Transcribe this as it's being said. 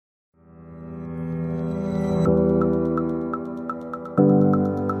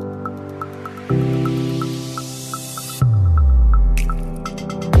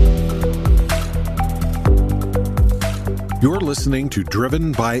You're listening to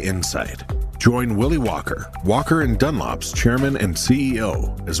Driven by Insight. Join Willy Walker, Walker and Dunlop's chairman and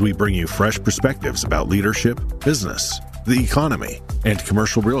CEO, as we bring you fresh perspectives about leadership, business, the economy, and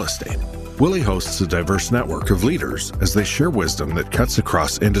commercial real estate. Willy hosts a diverse network of leaders as they share wisdom that cuts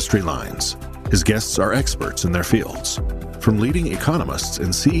across industry lines. His guests are experts in their fields, from leading economists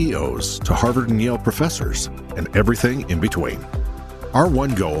and CEOs to Harvard and Yale professors, and everything in between. Our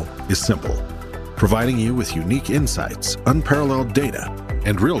one goal is simple: providing you with unique insights, unparalleled data,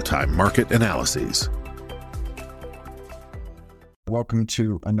 and real-time market analyses. Welcome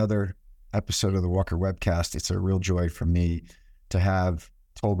to another episode of the Walker Webcast. It's a real joy for me to have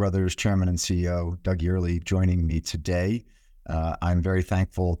Toll Brothers Chairman and CEO Doug Yearley joining me today. I'm very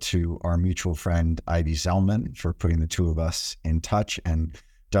thankful to our mutual friend Ivy Zellman for putting the two of us in touch. And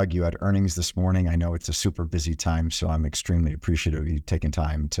Doug, you had earnings this morning. I know it's a super busy time, so I'm extremely appreciative of you taking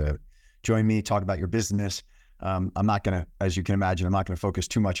time to join me, talk about your business. I'm not going to, as you can imagine, I'm not going to focus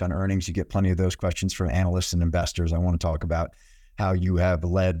too much on earnings. You get plenty of those questions from analysts and investors. I want to talk about how you have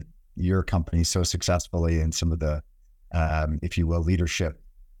led your company so successfully and some of the, if you will, leadership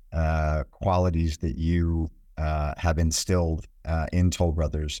qualities that you have instilled in Toll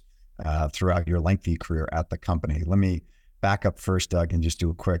Brothers throughout your lengthy career at the company. Let me back up first, Doug, and just do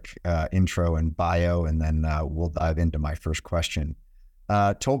a quick intro and bio, and then we'll dive into my first question.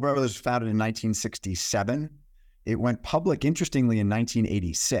 Toll Brothers was founded in 1967. It went public, interestingly, in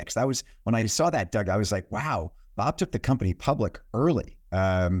 1986. That was when I saw that, Doug. I was like, "Wow, Bob took the company public early."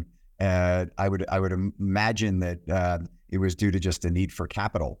 I would imagine that it was due to just a need for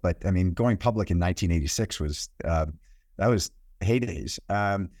capital. But I mean, going public in 1986 was that was heydays.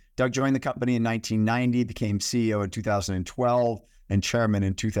 Doug joined the company in 1990, became CEO in 2012, and chairman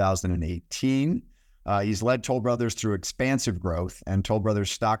in 2018. He's led Toll Brothers through expansive growth, and Toll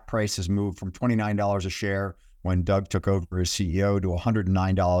Brothers stock price has moved from $29 a share when Doug took over as CEO to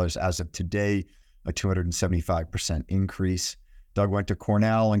 $109 as of today, a 275% increase. Doug went to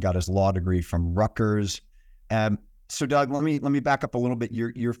Cornell and got his law degree from Rutgers. So Doug, let me back up a little bit.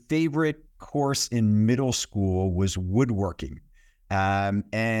 Your favorite course in middle school was woodworking,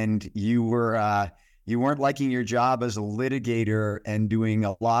 and you weren't liking your job as a litigator and doing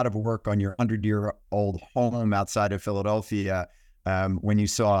a lot of work on your 100-year-old home outside of Philadelphia when you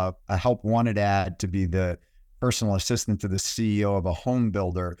saw a help wanted ad to be the personal assistant to the CEO of a home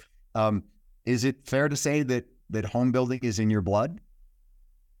builder. Is it fair to say that home building is in your blood?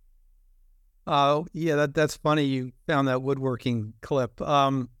 Oh, yeah, that's funny. You found that woodworking clip.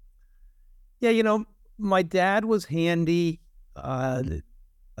 Yeah, my dad was handy.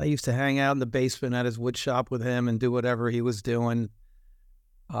 I used to hang out in the basement at his wood shop with him and do whatever he was doing.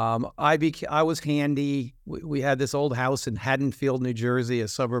 I was handy. We had this old house in Haddonfield, New Jersey, a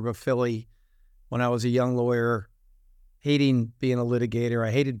suburb of Philly, when I was a young lawyer, hating being a litigator.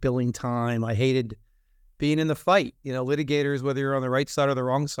 I hated billing time. I hated being in the fight. Litigators, whether you're on the right side or the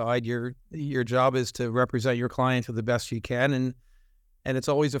wrong side, your job is to represent your client to the best you can, and it's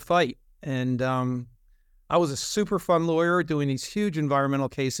always a fight. And I was a super fun lawyer doing these huge environmental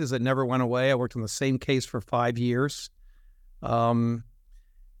cases that never went away. I worked on the same case for 5 years. And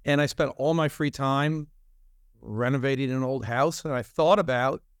I spent all my free time renovating an old house. And I thought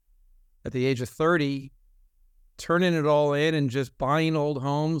about, at the age of 30, turning it all in and just buying old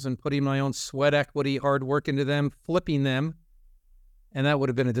homes and putting my own sweat equity, hard work into them, flipping them. And that would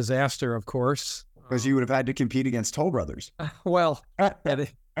have been a disaster, of course. Because you would have had to compete against Toll Brothers. Well, I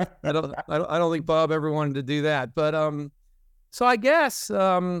don't think Bob ever wanted to do that, but so I guess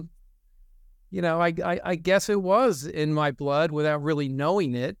I guess it was in my blood without really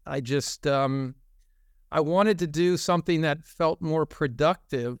knowing it. I just I wanted to do something that felt more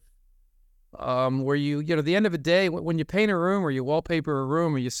productive, where at the end of the day, when you paint a room or you wallpaper a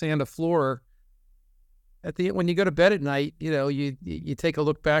room or you sand a floor, when you go to bed at night, you take a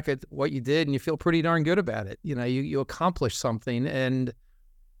look back at what you did and you feel pretty darn good about it. You accomplished something, and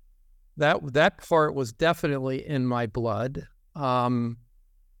that part was definitely in my blood. I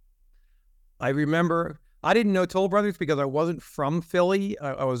remember I didn't know Toll Brothers because I wasn't from Philly.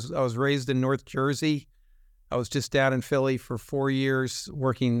 I was raised in North Jersey. I was just down in Philly for 4 years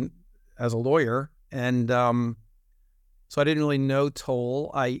working as a lawyer, and so I didn't really know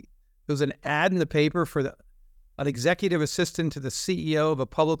Toll. There was an ad in the paper for an executive assistant to the CEO of a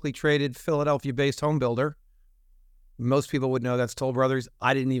publicly traded Philadelphia-based home builder. Most people would know that's Toll Brothers.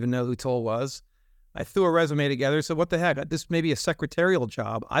 I didn't even know who Toll was. I threw a resume together. So what the heck? This may be a secretarial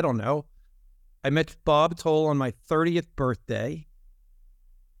job. I don't know. I met Bob Toll on my 30th birthday,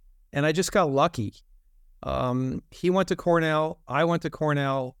 and I just got lucky. He went to Cornell. I went to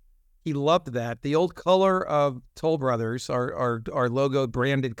Cornell. He loved that. The old color of Toll Brothers, our logo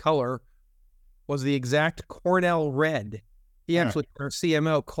branded color, was the exact Cornell red. He actually, our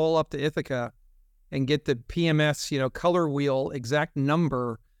CMO, call up to Ithaca and get the PMS, color wheel exact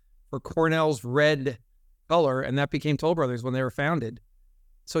number for Cornell's red color, and that became Toll Brothers when they were founded.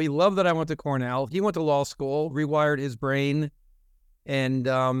 So he loved that I went to Cornell. He went to law school, rewired his brain,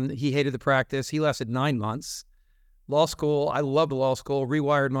 and he hated the practice. He lasted 9 months. Law school, I loved law school,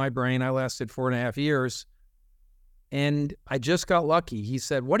 rewired my brain. I lasted 4.5 years. And I just got lucky. He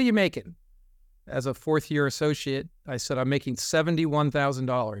said, "What are you making?" As a fourth-year associate, I said, "I'm making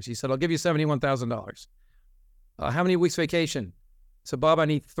 $71,000. He said, "I'll give you $71,000. How many weeks vacation?" I said, "Bob, I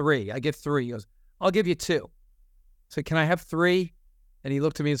need 3. I get 3. He goes, "I'll give you 2. I said, "Can I have 3? And he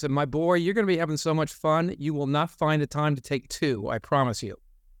looked at me and said, "My boy, you're going to be having so much fun. You will not find the time to take 2. I promise you."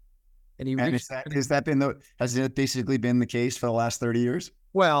 And has it basically been the case for the last 30 years?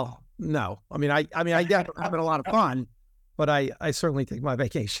 Well, no. I mean, I having a lot of fun, but I certainly take my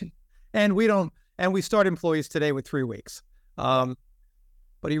vacation. And we start employees today with 3 weeks. But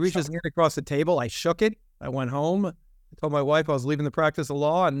he reached his hand across the table. I shook it. I went home. I told my wife I was leaving the practice of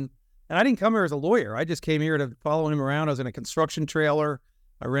law, and I didn't come here as a lawyer. I just came here to follow him around. I was in a construction trailer.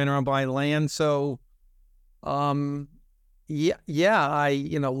 I ran around buying land. So, luck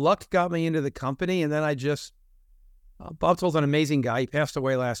got me into the company, and then I just, Bob Toll's an amazing guy. He passed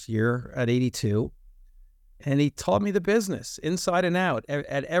away last year at 82, and he taught me the business inside and out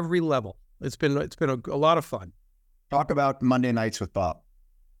at every level. It's been a lot of fun. Talk about Monday nights with Bob.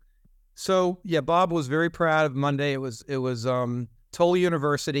 So yeah, Bob was very proud of Monday. It was Toll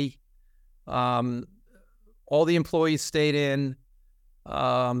University. All the employees stayed in.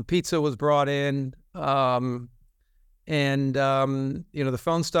 Pizza was brought in. The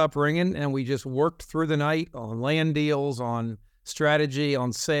phone stopped ringing, and we just worked through the night on land deals, on strategy,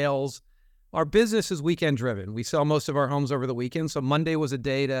 on sales. Our business is weekend driven. We sell most of our homes over the weekend. So Monday was a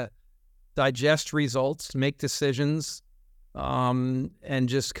day to digest results, make decisions, and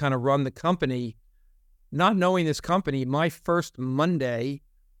just kind of run the company. Not knowing this company, my first Monday,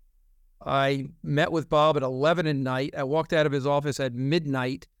 I met with Bob at 11 at night. I walked out of his office at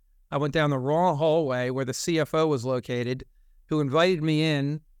midnight. I went down the wrong hallway where the CFO was located, who invited me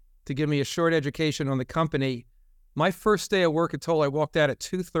in to give me a short education on the company. My first day of work at Toll, I walked out at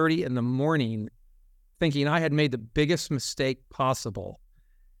 2:30 in the morning thinking I had made the biggest mistake possible.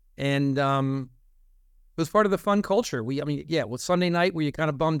 And it was part of the fun culture. With Sunday night were you kind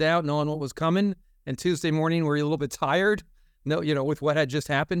of bummed out knowing what was coming, and Tuesday morning were you a little bit tired? No, with what had just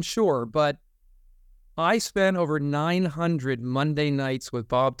happened? Sure. But I spent over 900 Monday nights with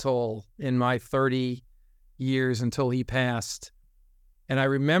Bob Toll in my 30 years until he passed. And I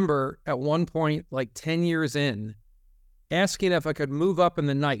remember at one point, like 10 years in, asking if I could move up in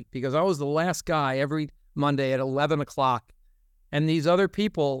the night because I was the last guy every Monday at 11 o'clock. And these other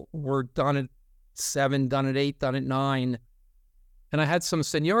people were done at 7, done at 8, done at 9. And I had some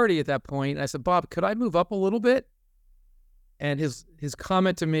seniority at that point. I said, "Bob, could I move up a little bit?" And his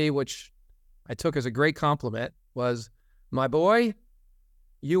comment to me, which I took as a great compliment, was, "My boy,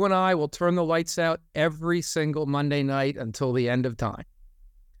 you and I will turn the lights out every single Monday night until the end of time."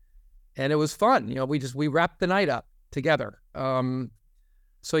 And it was fun. We wrapped the night up together. Over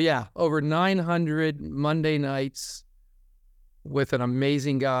 900 Monday nights with an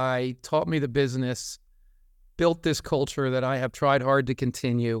amazing guy, taught me the business, built this culture that I have tried hard to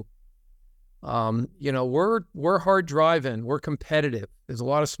continue. We're hard driving. We're competitive. There's a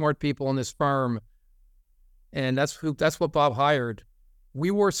lot of smart people in this firm, and that's what Bob hired.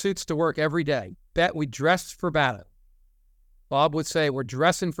 We wore suits to work every day. We dressed for battle. Bob would say, "We're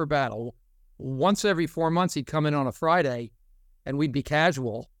dressing for battle." Once every 4 months, he'd come in on a Friday, and we'd be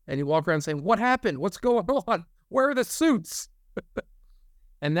casual, and he'd walk around saying, "What happened? What's going on? Where are the suits?"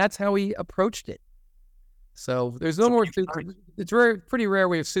 And that's how he approached it. So there's no more suits. It's pretty rare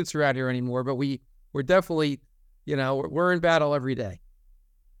we have suits around here anymore, but we're definitely, we're in battle every day.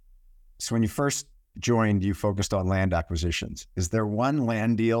 So when you first joined, you focused on land acquisitions. Is there one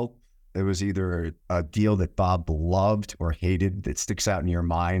land deal that was either a deal that Bob loved or hated that sticks out in your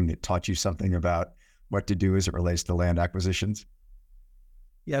mind that taught you something about what to do as it relates to land acquisitions?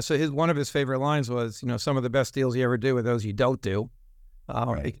 Yeah, so one of his favorite lines was, some of the best deals you ever do are those you don't do.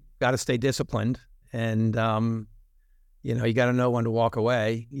 Right. You got to stay disciplined, and you got to know when to walk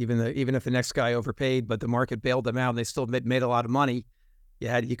away, even if the next guy overpaid, but the market bailed them out, and they still made a lot of money.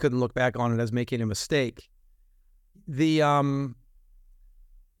 You couldn't look back on it as making a mistake. The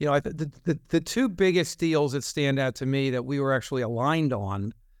 2 biggest deals that stand out to me that we were actually aligned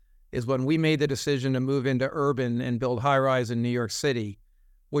on is when we made the decision to move into urban and build high-rise in New York City.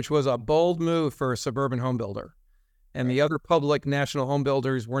 which was a bold move for a suburban home builder. And the other public national home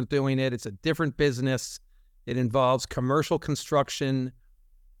builders weren't doing it. It's a different business. It involves commercial construction.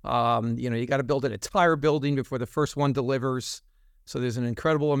 You got to build an entire building before the first one delivers. So there's an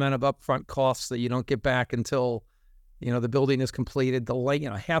incredible amount of upfront costs that you don't get back until, the building is completed.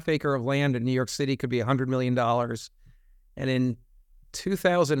 A half acre of land in New York City could be $100 million. And in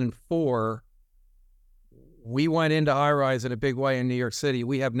 2004, we went into high-rise in a big way in New York City.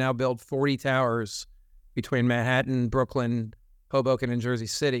 We have now built 40 towers between Manhattan, Brooklyn, Hoboken, and Jersey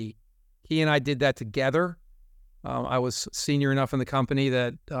City. He and I did that together. I was senior enough in the company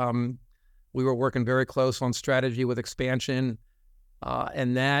that we were working very close on strategy with expansion.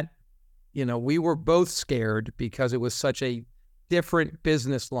 And that, we were both scared because it was such a different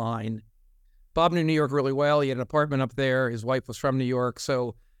business line. Bob knew New York really well. He had an apartment up there. His wife was from New York.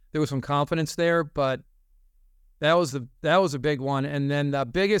 So there was some confidence there, but that was a big one. And then the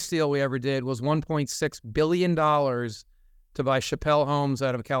biggest deal we ever did was $1.6 billion to buy Chappelle Homes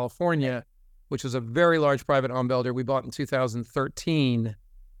out of California, which was a very large private home builder. We bought in 2013.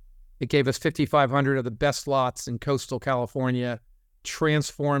 It gave us 5,500 of the best lots in coastal California,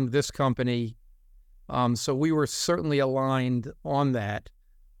 transformed this company. So we were certainly aligned on that.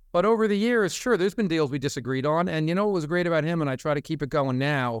 But over the years, sure, there's been deals we disagreed on. And what was great about him, and I try to keep it going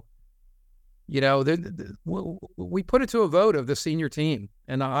now, we put it to a vote of the senior team.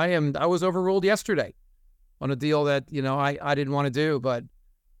 And I was overruled yesterday on a deal that, I didn't want to do, but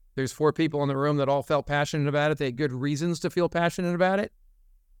there's 4 people in the room that all felt passionate about it. They had good reasons to feel passionate about it.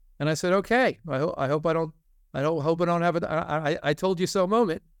 And I said, okay, I hope I don't have I told you so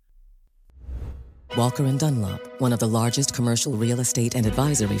moment. Walker Dunlop, one of the largest commercial real estate and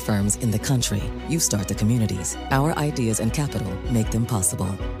advisory firms in the country. You start the communities. Our ideas and capital make them possible.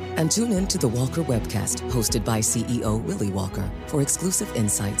 And tune in to the Walker Webcast, hosted by CEO Willy Walker, for exclusive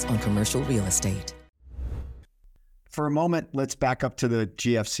insights on commercial real estate. For a moment, let's back up to the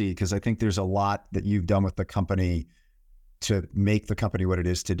GFC, because I think there's a lot that you've done with the company to make the company what it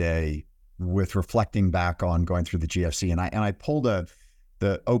is today, with reflecting back on going through the GFC. And I pulled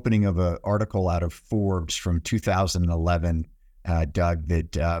the opening of an article out of Forbes from 2011, Doug,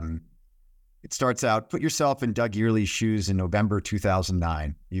 that it starts out, put yourself in Doug Yearley's shoes in November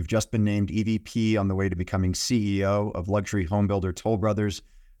 2009. You've just been named EVP on the way to becoming CEO of luxury home builder Toll Brothers,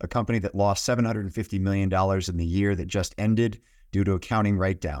 a company that lost $750 million in the year that just ended due to accounting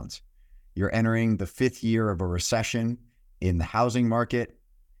write-downs. You're entering the 5th year of a recession in the housing market.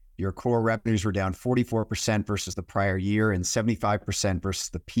 Your core revenues were down 44% versus the prior year and 75% versus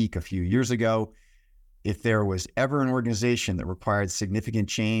the peak a few years ago. If there was ever an organization that required significant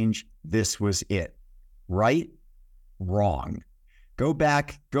change, this was it. Right? Wrong. Go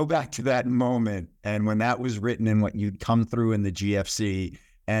back to that moment and when that was written and what you'd come through in the GFC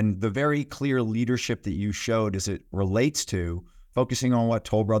and the very clear leadership that you showed as it relates to focusing on what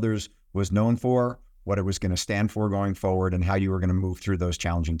Toll Brothers was known for, what it was going to stand for going forward, and how you were going to move through those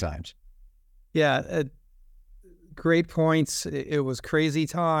challenging times. Yeah, great points. It was crazy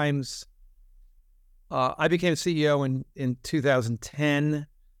times. I became CEO in 2010.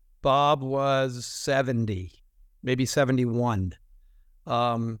 Bob was 70, maybe 71.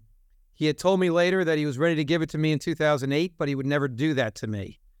 He had told me later that he was ready to give it to me in 2008, but he would never do that to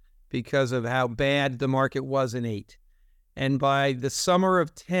me because of how bad the market was in 8. And by the summer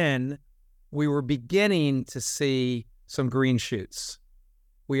of 10, we were beginning to see some green shoots.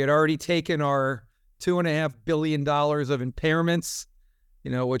 We had already taken our $2.5 billion of impairments,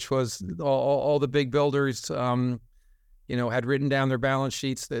 which was all the big builders, had written down their balance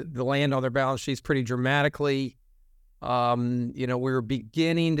sheets, the land on their balance sheets pretty dramatically. We were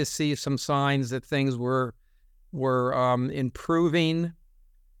beginning to see some signs that things were improving.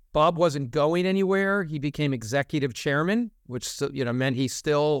 Bob wasn't going anywhere. He became executive chairman, which meant he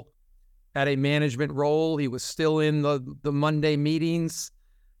still had a management role. He was still in the Monday meetings.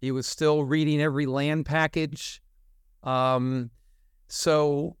 He was still reading every land package.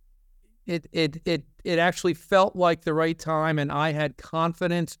 So it actually felt like the right time, and I had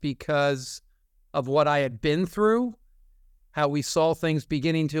confidence because of what I had been through, how we saw things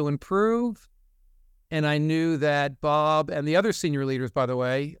beginning to improve. And I knew that Bob and the other senior leaders, by the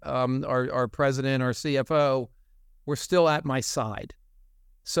way, our president, our CFO, were still at my side.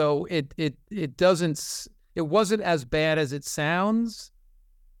 So it wasn't as bad as it sounds.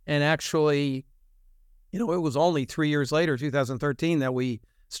 And actually, it was only 3 years later, 2013, that we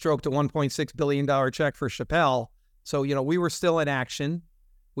stroked a $1.6 billion check for Chappelle. So, we were still in action.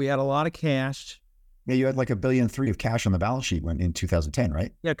 We had a lot of cash. Yeah, you had like $1.3 billion of cash on the balance sheet in 2010,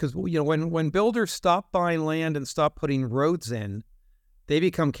 right? Yeah, because when builders stopped buying land and stopped putting roads in, they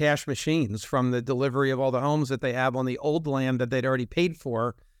become cash machines from the delivery of all the homes that they have on the old land that they'd already paid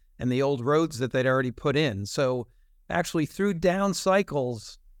for and the old roads that they'd already put in. So actually through down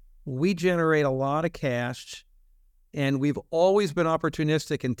cycles, we generate a lot of cash, and we've always been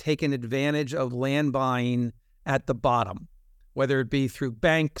opportunistic and taken advantage of land buying at the bottom, whether it be through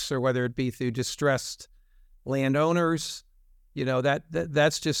banks or whether it be through distressed landowners.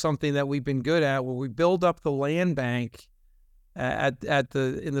 That's just something that we've been good at, where we build up the land bank in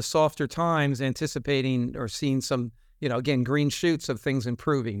the softer times, anticipating or seeing some, again, green shoots of things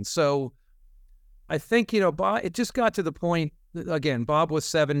improving. So I think, Bob, it just got to the point, again, Bob was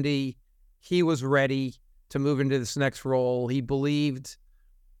 70. He was ready to move into this next role. He believed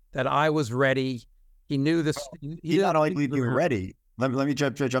that I was ready. He knew this. He not only believed you were ready. Let me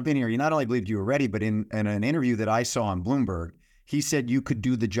jump in here. He not only believed you were ready, but in an interview that I saw on Bloomberg, he said you could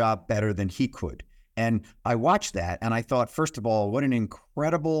do the job better than he could. And I watched that and I thought, first of all, what an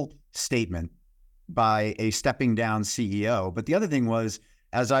incredible statement by a stepping down CEO. But the other thing was,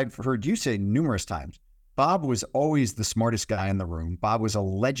 as I've heard you say numerous times, Bob was always the smartest guy in the room. Bob was a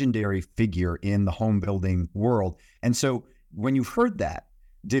legendary figure in the home building world. And so when you heard that,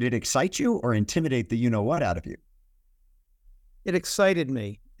 did it excite you or intimidate the you-know-what out of you? It excited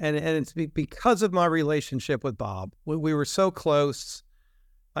me. And it's because of my relationship with Bob. We were so close.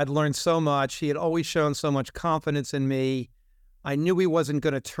 I'd learned so much. He had always shown so much confidence in me. I knew he wasn't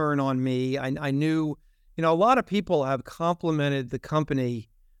going to turn on me. I knew, a lot of people have complimented the company,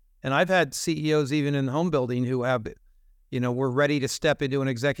 and I've had CEOs even in home building who have, were ready to step into an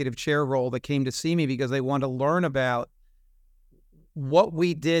executive chair role that came to see me because they want to learn about what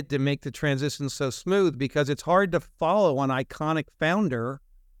we did to make the transition so smooth, because it's hard to follow an iconic founder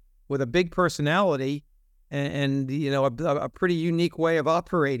with a big personality and a pretty unique way of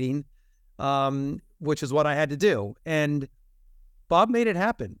operating, which is what I had to do. And Bob made it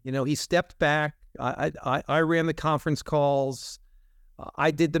happen. He stepped back. I ran the conference calls.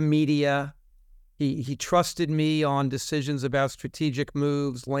 I did the media. He trusted me on decisions about strategic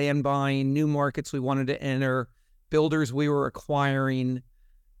moves, land buying, new markets we wanted to enter, builders we were acquiring.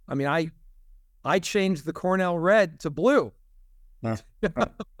 I mean, I changed the Cornell red to blue. There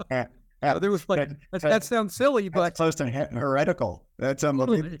was that sounds silly, but that's close to heretical. That's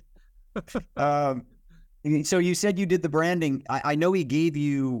unbelievable. So you said you did the branding. I know he gave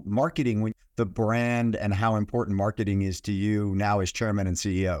you marketing, the brand and how important marketing is to you now as chairman and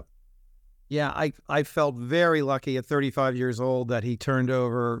CEO. Yeah, I felt very lucky at 35 years old that he turned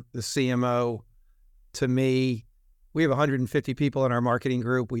over the CMO to me. We have 150 people in our marketing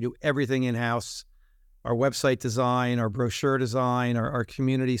group. We do everything in-house. Our website design, our brochure design, our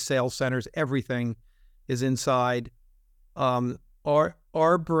community sales centers, everything is inside.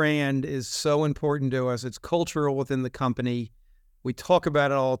 Our brand is so important to us. It's cultural within the company. We talk about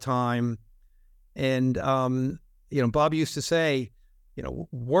it all the time. And, Bob used to say,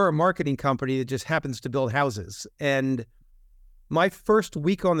 we're a marketing company that just happens to build houses. And my first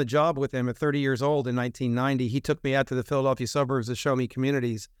week on the job with him at 30 years old in 1990, he took me out to the Philadelphia suburbs to show me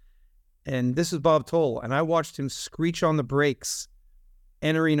communities. And this is Bob Toll. And I watched him screech on the brakes,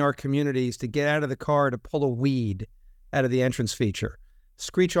 entering our communities to get out of the car to pull a weed out of the entrance feature,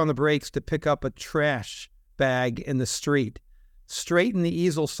 screech on the brakes to pick up a trash bag in the street, straighten the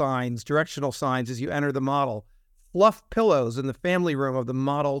easel signs, directional signs as you enter the model, fluff pillows in the family room of the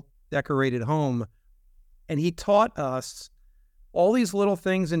model decorated home. And he taught us all these little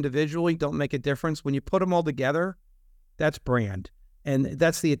things individually don't make a difference. When you put them all together, that's brand. And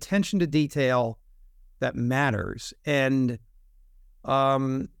that's the attention to detail that matters. And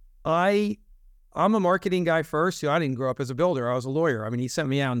I'm a marketing guy first. I didn't grow up as a builder. I was a lawyer. I mean, he sent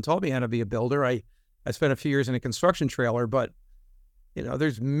me out and taught me how to be a builder. I spent a few years in a construction trailer, but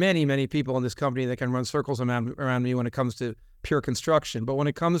there's many, many people in this company that can run circles around me when it comes to pure construction. But when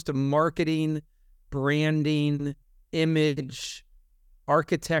it comes to marketing, branding, image,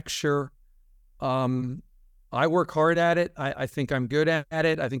 architecture, I work hard at it. I think I'm good at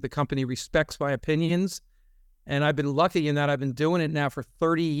it. I think the company respects my opinions. And I've been lucky in that I've been doing it now for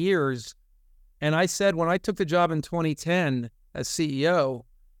 30 years. And I said, when I took the job in 2010 as CEO,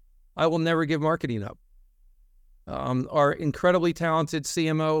 I will never give marketing up. Our incredibly talented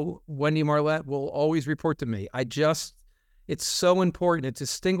CMO, Wendy Marlette, will always report to me. It's so important. It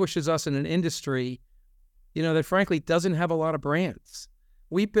distinguishes us in an industry, that frankly doesn't have a lot of brands.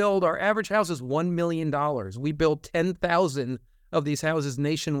 Our average house is $1 million. We build 10,000 of these houses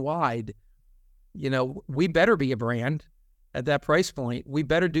nationwide. We better be a brand at that price point. We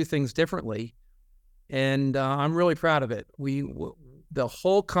better do things differently. And I'm really proud of it. The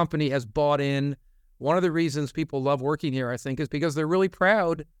whole company has bought in. one of the reasons people love working here, I think, is because they're really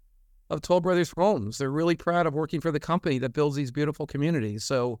proud of Toll Brothers Homes. They're really proud of working for the company that builds these beautiful communities.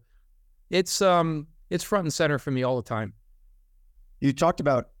 So it's front and center for me all the time. You talked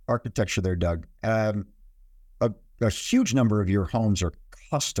about architecture there, Doug. A huge number of your homes are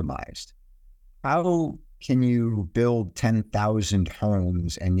customized. How can you build 10,000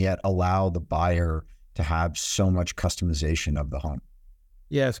 homes and yet allow the buyer to have so much customization of the home?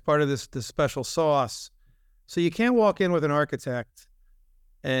 Yeah, it's part of this special sauce. So you can't walk in with an architect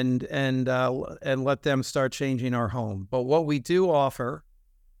and let them start changing our home. But what we do offer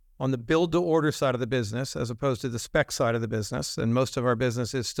on the build-to-order side of the business, as opposed to the spec side of the business, and most of our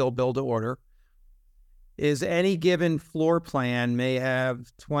business is still build-to-order, is any given floor plan may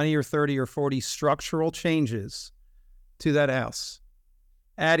have 20 or 30 or 40 structural changes to that house.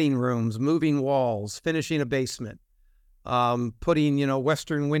 Adding rooms, moving walls, finishing a basement, putting,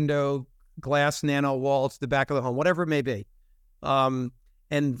 Western window, glass nano wall to the back of the home, whatever it may be. And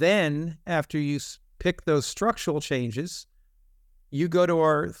then after you pick those structural changes, you go to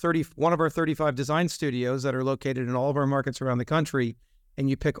one of our 35 design studios that are located in all of our markets around the country, and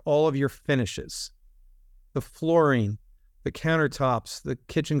you pick all of your finishes. The flooring, the countertops, the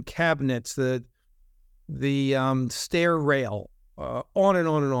kitchen cabinets, the stair rail, on and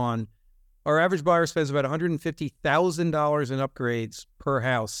on and on. Our average buyer spends about $150,000 in upgrades per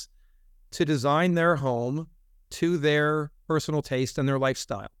house to design their home to their personal taste and their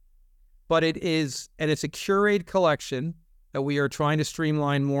lifestyle. But it's a curated collection that we are trying to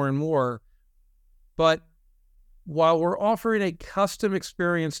streamline more and more. But while we're offering a custom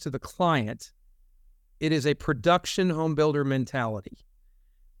experience to the client, it is a production home builder mentality.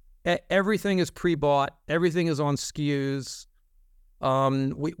 Everything is pre-bought. Everything is on SKUs.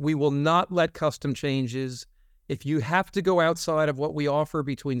 We will not let custom changes. If you have to go outside of what we offer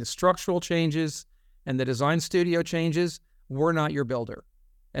between the structural changes and the design studio changes, we're not your builder.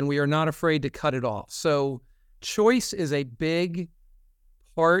 And we are not afraid to cut it off. So choice is a big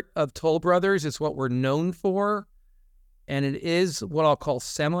part of Toll Brothers. It's what we're known for. And it is what I'll call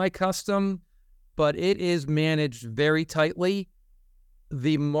semi-custom, but it is managed very tightly.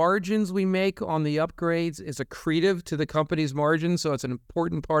 The margins we make on the upgrades is accretive to the company's margins, so it's an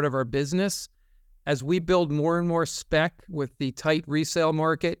important part of our business. As we build more and more spec with the tight resale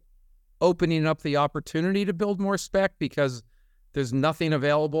market, opening up the opportunity to build more spec because there's nothing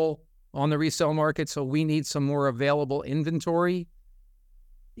available on the resale market, so we need some more available inventory.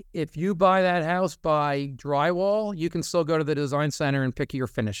 If you buy that house by drywall, you can still go to the design center and pick your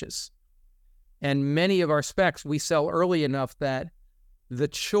finishes. And many of our specs we sell early enough that the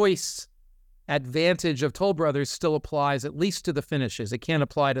choice advantage of Toll Brothers still applies at least to the finishes. It can't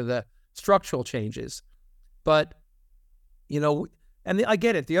apply to the structural changes. But, I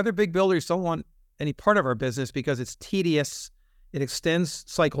get it. The other big builders don't want any part of our business because it's tedious. It extends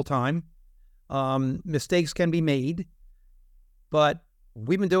cycle time. Mistakes can be made. But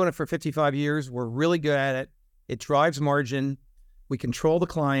we've been doing it for 55 years. We're really good at it. It drives margin. We control the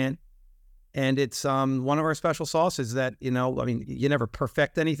client. And it's one of our special sauces that, you never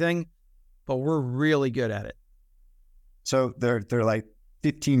perfect anything, but we're really good at it. So there are like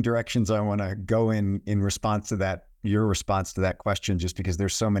 15 directions I want to go in response to that, your response to that question, just because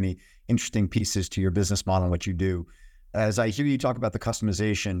there's so many interesting pieces to your business model and what you do. As I hear you talk about the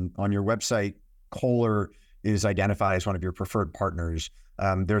customization on your website, Kohler is identified as one of your preferred partners.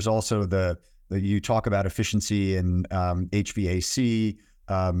 There's also you talk about efficiency in HVAC.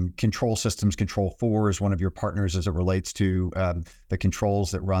 Control Systems, Control4 is one of your partners as it relates to the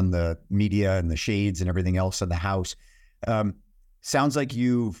controls that run the media and the shades and everything else in the house. Sounds like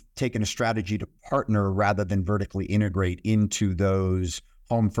you've taken a strategy to partner rather than vertically integrate into those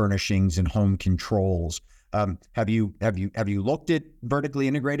home furnishings and home controls. Have you looked at vertically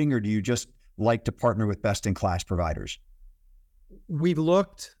integrating, or do you just like to partner with best-in-class providers? We've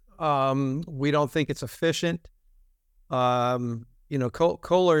looked. We don't think it's efficient.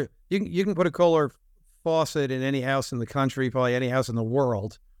 Kohler, you can put a Kohler faucet in any house in the country, probably any house in the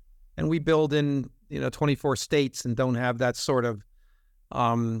world. And we build in, 24 states and don't have that sort of,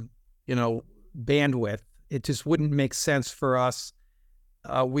 bandwidth. It just wouldn't make sense for us.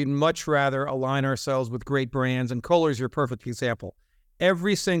 We'd much rather align ourselves with great brands. And Kohler's your perfect example.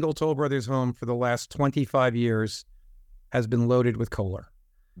 Every single Toll Brothers home for the last 25 years has been loaded with Kohler.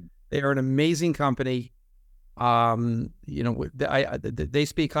 They are an amazing company. They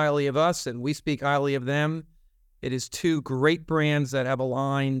speak highly of us and we speak highly of them. It is two great brands that have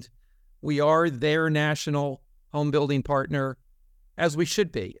aligned. We are their national home building partner, as we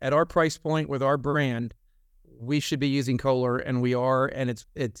should be. At our price point with our brand, we should be using Kohler, and we are. And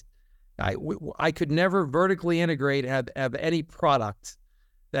it's I could never vertically integrate, have any product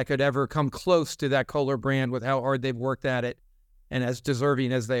that could ever come close to that Kohler brand with how hard they've worked at it and as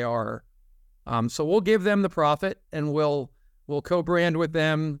deserving as they are. So we'll give them the profit, and we'll co-brand with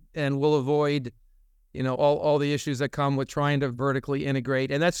them, and we'll avoid, all the issues that come with trying to vertically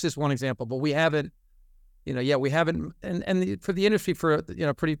integrate. And that's just one example, but we haven't, we haven't, and for the industry, for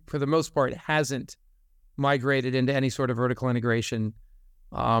the most part, it hasn't migrated into any sort of vertical integration.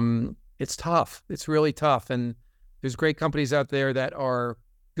 It's tough. It's really tough. And there's great companies out there that are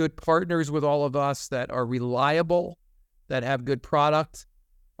good partners with all of us, that are reliable, that have good product.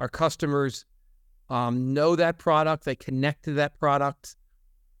 Our customers know that product. They connect to that product.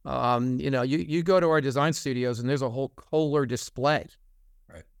 You go to our design studios and there's a whole Kohler display.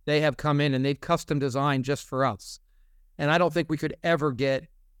 Right. They have come in and they've custom designed just for us. And I don't think we could ever get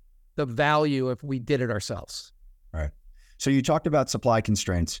the value if we did it ourselves. Right. So you talked about supply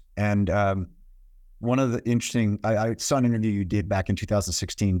constraints, and one of the interesting, I saw an interview you did back in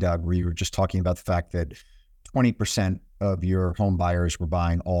 2016, Doug, where you were just talking about the fact that 20% of your home buyers were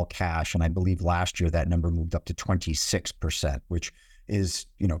buying all cash. And I believe last year that number moved up to 26%, which is,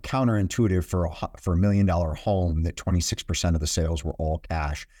 counterintuitive for a $1 million home, that 26% of the sales were all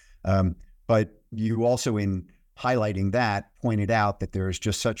cash. But you also, in highlighting that, pointed out that there is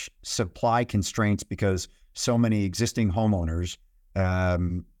just such supply constraints because so many existing homeowners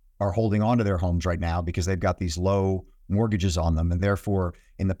are holding on to their homes right now because they've got these low mortgages on them. And therefore,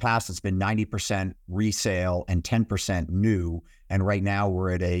 in the past, it's been 90% resale and 10% new. And right now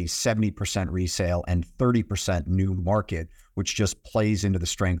we're at a 70% resale and 30% new market, which just plays into the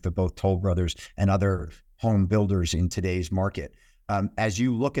strength of both Toll Brothers and other home builders in today's market. As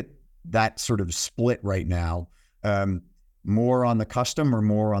you look at that sort of split right now, more on the custom or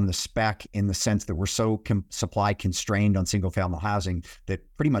more on the spec, in the sense that we're so supply constrained on single family housing that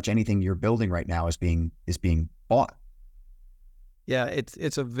pretty much anything you're building right now is being bought? Yeah,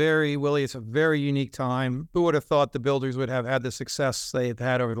 it's a very unique time. Who would have thought the builders would have had the success they've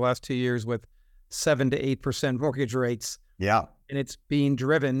had over the last 2 years with 7 to 8% mortgage rates? Yeah. And it's being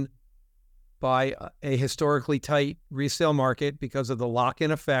driven by a historically tight resale market because of the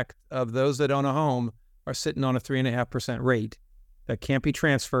lock-in effect of those that own a home are sitting on a 3.5% rate that can't be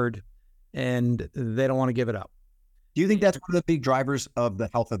transferred, and they don't want to give it up. Do you think that's one of the big drivers of the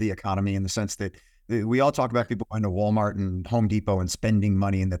health of the economy, in the sense that we all talk about people going to Walmart and Home Depot and spending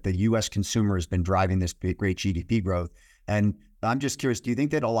money, and that the U.S. consumer has been driving this great GDP growth? And I'm just curious, do you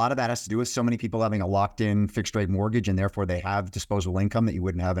think that a lot of that has to do with so many people having a locked-in fixed rate mortgage, and therefore they have disposable income that you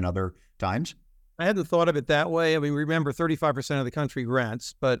wouldn't have in other times? I hadn't thought of it that way. I mean, remember, 35% of the country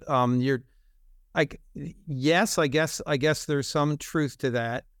rents, but yes, I guess there's some truth to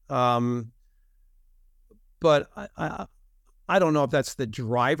that. But I don't know if that's the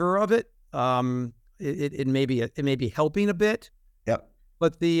driver of it. It may be helping a bit. Yep.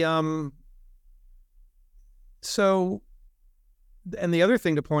 But and the other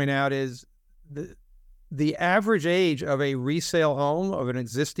thing to point out is the average age of a resale home, of an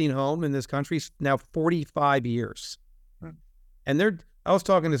existing home in this country, is now 45 years. Hmm. And I was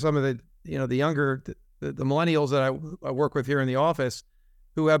talking to some of the younger, the millennials that I work with here in the office,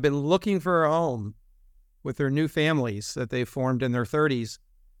 who have been looking for a home with their new families that they formed in their 30s.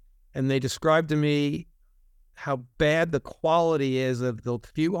 And they described to me how bad the quality is of the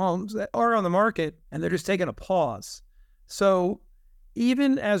few homes that are on the market, and they're just taking a pause. So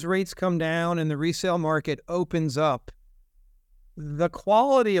even as rates come down and the resale market opens up, the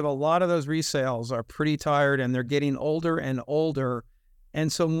quality of a lot of those resales are pretty tired, and they're getting older and older.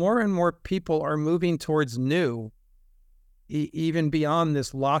 And so more and more people are moving towards new, even beyond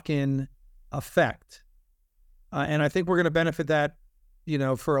this lock-in effect. And I think we're going to benefit that,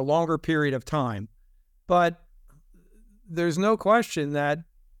 for a longer period of time. But there's no question that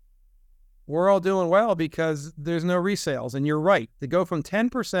we're all doing well because there's no resales. And you're right, to go from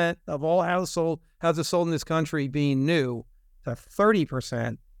 10% of all houses sold in this country being new to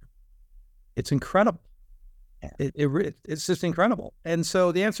 30%, it's incredible. It's just incredible. And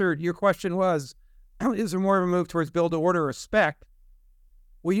so the answer to your question was, is there more of a move towards build to order or spec?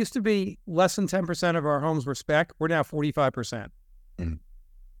 We used to be less than 10% of our homes were spec. We're now 45%. Mm.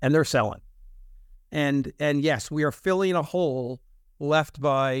 And they're selling. And yes, we are filling a hole left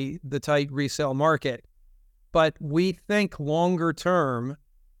by the tight resale market. But we think longer term,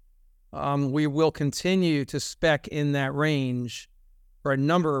 we will continue to spec in that range for a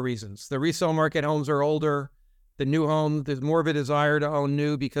number of reasons. The resale market homes are older. The new home, there's more of a desire to own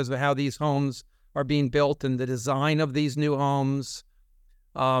new because of how these homes are being built and the design of these new homes.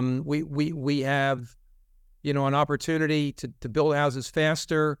 We have, an opportunity to build houses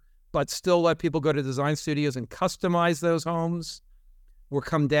faster. but still let people go to design studios and customize those homes. We're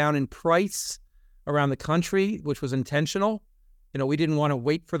come down in price around the country, which was intentional. We didn't want to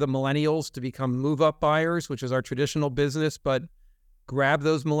wait for the millennials to become move-up buyers, which is our traditional business, but grab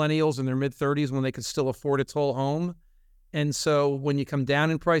those millennials in their mid-30s when they could still afford a tall home. And so when you come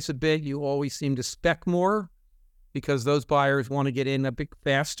down in price a bit, you always seem to spec more because those buyers want to get in a bit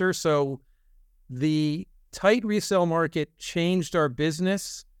faster. So the tight resale market changed our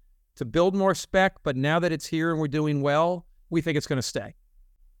business to build more spec, but now that it's here and we're doing well, we think it's going to stay.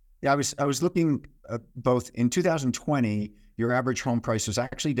 Yeah, I was looking both in 2020, your average home price was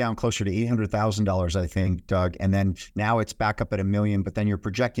actually down closer to $800,000, I think, Doug. And then now it's back up at $1 million, but then you're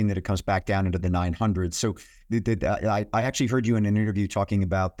projecting that it comes back down into the 900s. So I actually heard you in an interview talking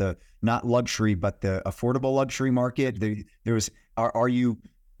about the not luxury, but the affordable luxury market. Are you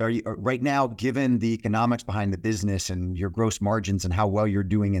right now, given the economics behind the business and your gross margins and how well you're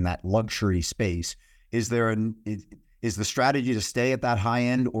doing in that luxury space, is the strategy to stay at that high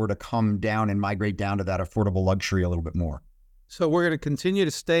end or to come down and migrate down to that affordable luxury a little bit more? So we're going to continue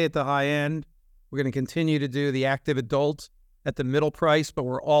to stay at the high end. We're going to continue to do the active adult at the middle price, but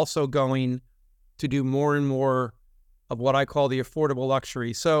we're also going to do more and more of what I call the affordable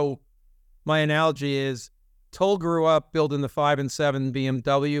luxury. So my analogy is Toll grew up building the 5 and 7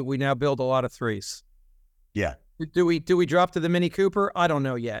 BMW. We now build a lot of 3s. Yeah. Do we drop to the Mini Cooper? I don't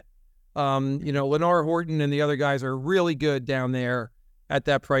know yet. Lenore Horton and the other guys are really good down there at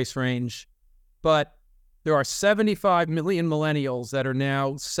that price range. But there are 75 million millennials that are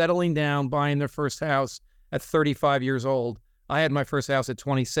now settling down, buying their first house at 35 years old. I had my first house at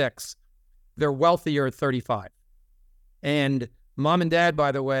 26. They're wealthier at 35. And mom and dad,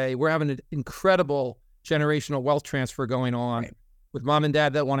 by the way, we're having an incredible generational wealth transfer going on with mom and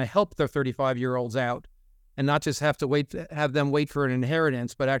dad that want to help their 35-year-olds out and not just have them wait for an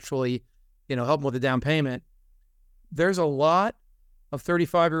inheritance, but actually, help them with a down payment. There's a lot of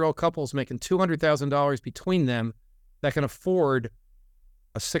 35-year-old couples making $200,000 between them that can afford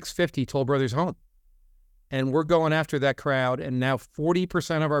a $650 Toll Brothers home. And we're going after that crowd. And now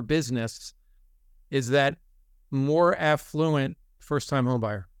 40% of our business is that more affluent first-time home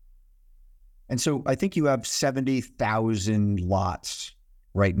buyer. And so I think you have 70,000 lots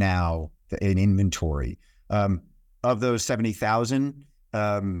right now in inventory. Of those 70,000,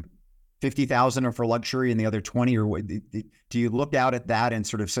 50,000 are for luxury and the other 20, or do you look out at that and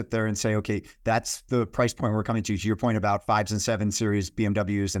sort of sit there and say, okay, that's the price point we're coming to your point about 5s and 7 series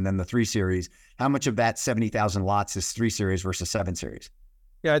BMWs and then the 3 series. How much of that 70,000 lots is 3 series versus 7 series?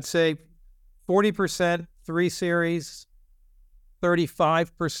 Yeah, I'd say 40% 3 series,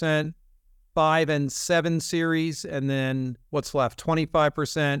 35% 5 and 7 series, and then what's left?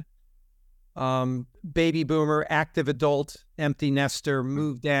 25% baby boomer, active adult, empty nester,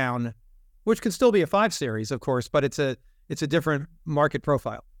 move down, which can still be a 5 series, of course, but it's a different market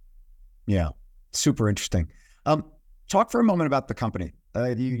profile. Yeah, super interesting. Talk for a moment about the company.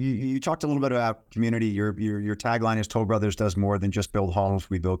 You talked a little bit about community. Your tagline is Toll Brothers does more than just build homes,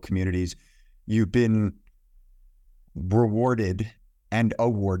 we build communities. You've been rewarded and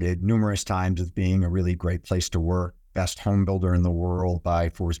awarded numerous times as being a really great place to work. Best home builder in the world by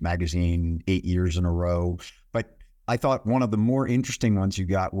Forbes magazine 8 years in a row. But I thought one of the more interesting ones you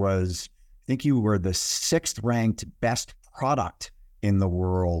got was, I think you were the 6th ranked best product in the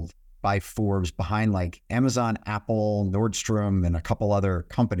world by Forbes, behind like Amazon, Apple, Nordstrom, and a couple other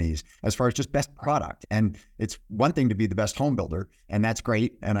companies as far as just best product. And it's one thing to be the best home builder, and that's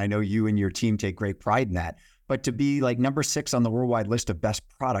great. And I know you and your team take great pride in that. But to be like number 6 on the worldwide list of best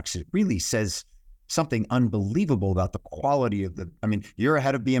products, it really says something unbelievable about the quality of you're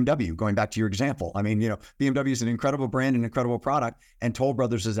ahead of BMW, going back to your example. BMW is an incredible brand, an incredible product, and Toll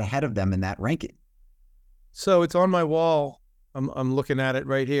Brothers is ahead of them in that ranking. So it's on my wall. I'm looking at it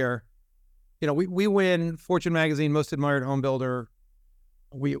right here. We win Fortune magazine most admired home builder.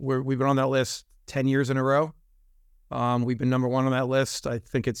 We've been on that list 10 years in a row. We've been number 1 on that list. I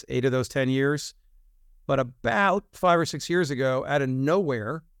think it's 8 of those 10 years. But about 5 or 6 years ago, out of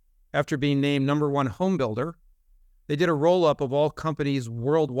nowhere, after being named number 1 home builder, they did a roll-up of all companies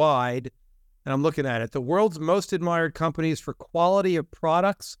worldwide, and I'm looking at it. The world's most admired companies for quality of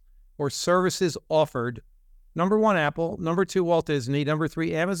products or services offered. Number 1, Apple. Number 2, Walt Disney. Number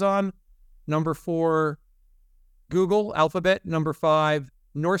 3, Amazon. Number 4, Google, Alphabet. Number 5,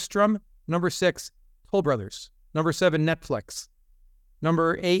 Nordstrom. Number 6, Toll Brothers. Number 7, Netflix.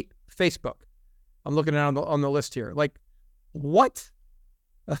 Number 8, Facebook. I'm looking at it on the list here. Like, what?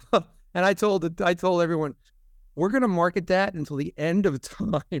 And I told everyone, we're going to market that until the end of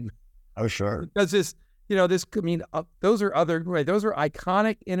time. Oh, sure. Because those are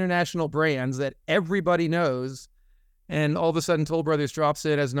iconic international brands that everybody knows. And all of a sudden, Toll Brothers drops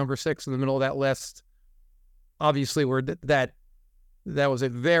it as number 6 in the middle of that list. Obviously, that was a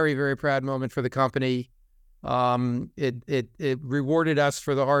very, very proud moment for the company. It rewarded us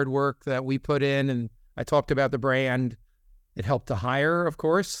for the hard work that we put in, and I talked about the brand. It helped to hire, of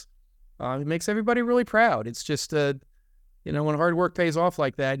course. It makes everybody really proud. It's just when hard work pays off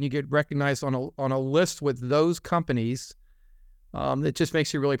like that, and you get recognized on a list with those companies, it just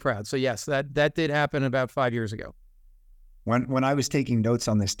makes you really proud. So yes, that did happen about 5 years ago. When I was taking notes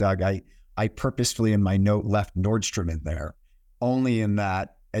on this, Doug, I purposefully in my note left Nordstrom in there, only in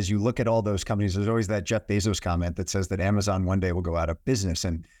that as you look at all those companies, there's always that Jeff Bezos comment that says that Amazon one day will go out of business.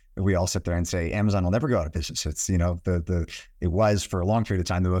 And we all sit there and say, Amazon will never go out of business. It's, it was for a long period of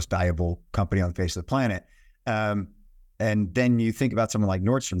time, the most valuable company on the face of the planet. And then you think about someone like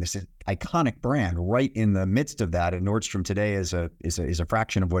Nordstrom, this iconic brand right in the midst of that. And Nordstrom today is a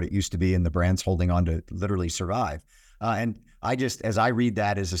fraction of what it used to be, and the brand's holding on to literally survive. And I just, as I read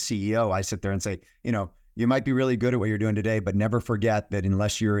that as a CEO, I sit there and say, you might be really good at what you're doing today, but never forget that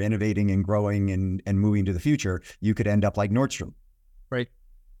unless you're innovating and growing and moving to the future, you could end up like Nordstrom. Right.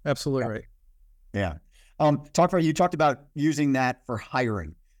 Absolutely Yeah. right. Yeah. You talked about using that for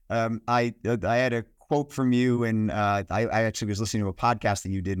hiring. I had a quote from you, and I actually was listening to a podcast that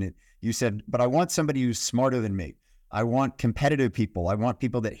you did, and you said, but I want somebody who's smarter than me. I want competitive people. I want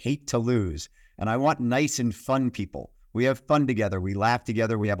people that hate to lose. And I want nice and fun people. We have fun together. We laugh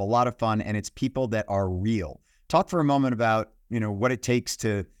together. We have a lot of fun, and it's people that are real. Talk for a moment about, what it takes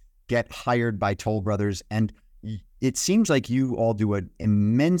to get hired by Toll Brothers. And it seems like you all do an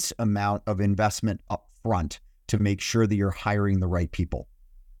immense amount of investment up front to make sure that you're hiring the right people.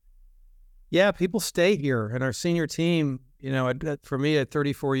 Yeah, people stay here, and our senior team, for me at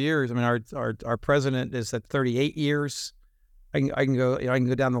 34 years, I mean, our president is at 38 years. I can go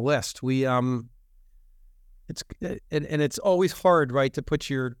down the list. It's always hard, right, to put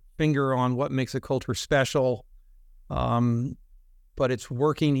your finger on what makes a culture special. But it's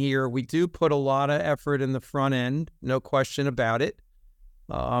working here. We do put a lot of effort in the front end, no question about it.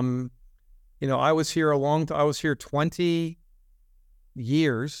 I was here 20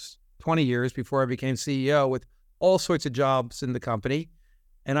 years before I became CEO with all sorts of jobs in the company.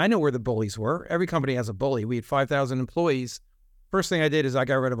 And I know where the bullies were. Every company has a bully. We had 5,000 employees. First thing I did is I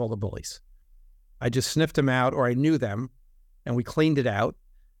got rid of all the bullies. I just sniffed them out, or I knew them, and we cleaned it out.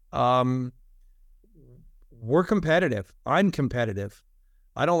 We're competitive. I'm competitive.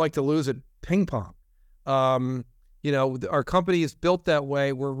 I don't like to lose at ping pong. Our company is built that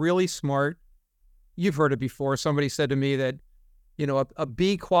way. We're really smart. You've heard it before. Somebody said to me that, a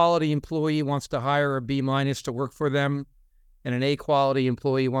B quality employee wants to hire a B- to work for them, and an A quality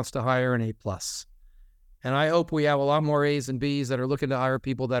employee wants to hire an A+. And I hope we have a lot more A's and B's that are looking to hire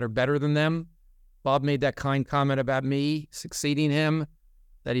people that are better than them. Bob made that kind comment about me succeeding him,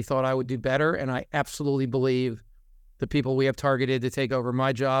 that he thought I would do better. And I absolutely believe the people we have targeted to take over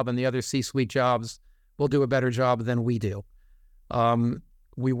my job and the other C-suite jobs will do a better job than we do.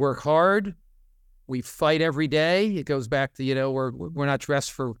 We work hard. We fight every day. It goes back to, we're not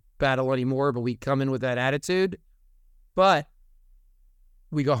dressed for battle anymore, but we come in with that attitude. But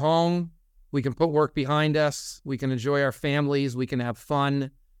we go home. We can put work behind us. We can enjoy our families. We can have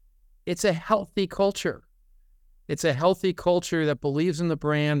fun. It's a healthy culture. It's a healthy culture that believes in the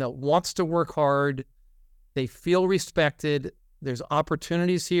brand, that wants to work hard. They feel respected. There's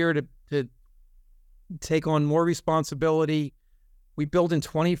opportunities here to take on more responsibility. We build in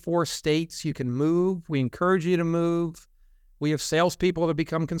 24 states. You can move. We encourage you to move. We have salespeople that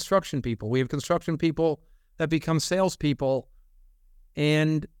become construction people. We have construction people that become salespeople.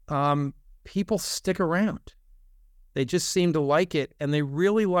 And people stick around. They just seem to like it. And they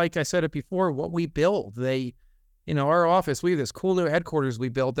really like, I said it before, what we build. Our office, we have this cool new headquarters we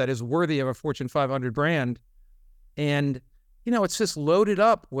built that is worthy of a Fortune 500 brand. And, it's just loaded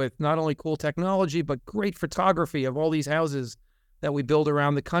up with not only cool technology, but great photography of all these houses that we build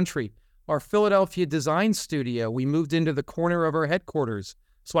around the country. Our Philadelphia design studio, we moved into the corner of our headquarters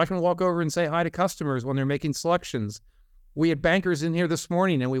so I can walk over and say hi to customers when they're making selections. We had bankers in here this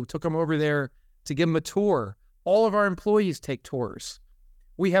morning, and we took them over there to give them a tour. All of our employees take tours.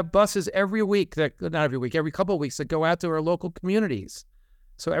 We have buses every couple of weeks that go out to our local communities.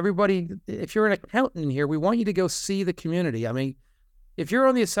 So everybody, if you're an accountant in here, we want you to go see the community. I mean, if you're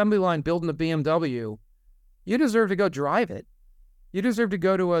on the assembly line building a BMW, you deserve to go drive it. You deserve to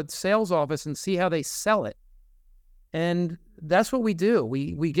go to a sales office and see how they sell it. And that's what we do.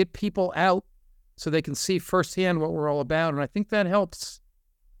 We get people out so they can see firsthand what we're all about. And I think that helps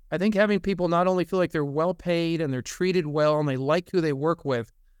I think having people not only feel like they're well paid and they're treated well and they like who they work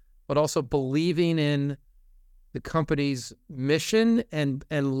with, but also believing in the company's mission and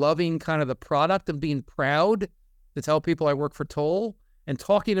loving kind of the product and being proud to tell people I work for Toll. And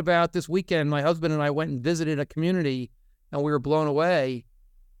talking about this weekend, my husband and I went and visited a community and we were blown away.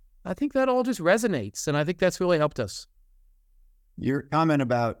 I think that all just resonates, and I think that's really helped us. Your comment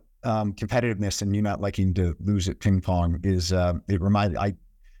about competitiveness and you not liking to lose at ping pong is, it reminded,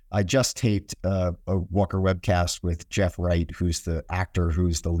 I just taped a Walker Webcast with Jeff Wright, who's the actor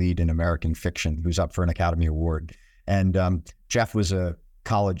who's the lead in American Fiction, who's up for an Academy Award. And Jeff was a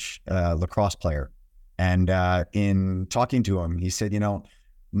college lacrosse player. And in talking to him, he said,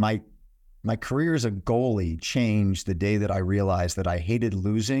 my career as a goalie changed the day that I realized that I hated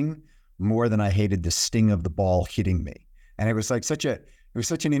losing more than I hated the sting of the ball hitting me. And it was like such an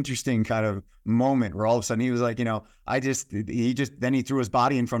interesting kind of moment where all of a sudden he was like, then he threw his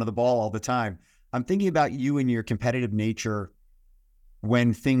body in front of the ball all the time. I'm thinking about you and your competitive nature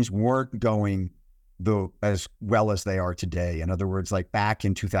when things weren't going as well as they are today. In other words, like back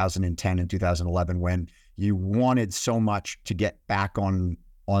in 2010 and 2011, when you wanted so much to get back on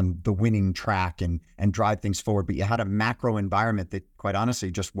the winning track and drive things forward, but you had a macro environment that quite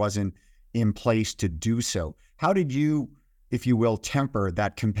honestly just wasn't in place to do so. How did you, if you will, temper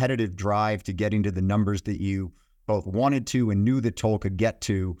that competitive drive to getting to the numbers that you both wanted to and knew that Toll could get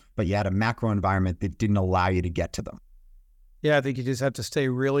to, but you had a macro environment that didn't allow you to get to them? Yeah, I think you just have to stay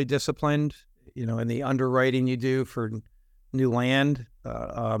really disciplined, in the underwriting you do for new land.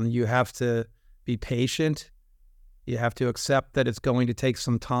 You have to be patient. You have to accept that it's going to take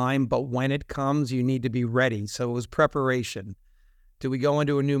some time, but when it comes, you need to be ready. So it was preparation. Do we go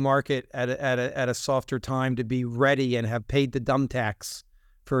into a new market at a softer time to be ready and have paid the dumb tax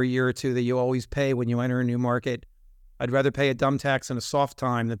for a year or two that you always pay when you enter a new market? I'd rather pay a dumb tax in a soft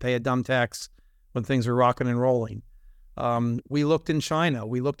time than pay a dumb tax when things are rocking and rolling. We looked in China.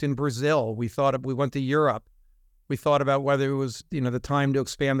 We looked in Brazil. We went to Europe. We thought about whether it was, the time to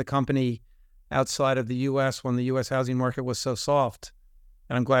expand the company outside of the U.S. when the U.S. housing market was so soft.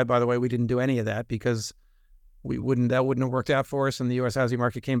 And I'm glad, by the way, we didn't do any of that because that wouldn't have worked out for us, and the U.S. housing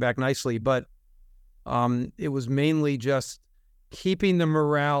market came back nicely. But it was mainly just keeping the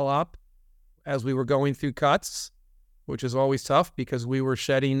morale up as we were going through cuts, which is always tough because we were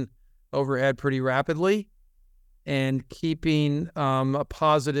shedding overhead pretty rapidly, and keeping a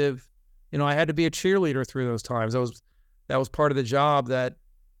positive. I had to be a cheerleader through those times. That was part of the job that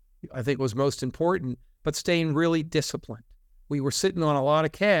I think was most important, but staying really disciplined. We were sitting on a lot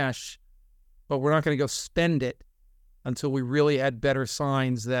of cash, but we're not going to go spend it until we really had better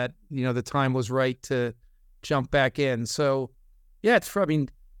signs that, the time was right to jump back in. So, yeah, the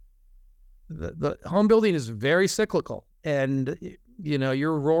home building is very cyclical, and,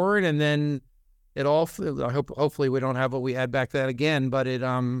 you're roaring, and then hopefully we don't have what we had back then again, but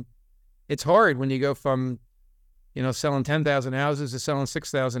it's hard when you go from, selling 10,000 houses to selling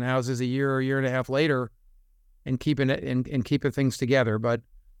 6,000 houses a year or a year and a half later, and keeping things together. But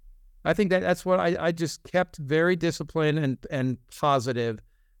I think that's what I just kept very disciplined and positive.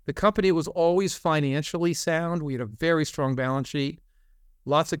 The company was always financially sound. We had a very strong balance sheet,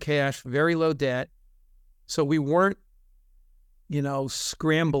 lots of cash, very low debt. So we weren't,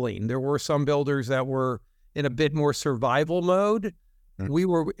 scrambling. There were some builders that were in a bit more survival mode. We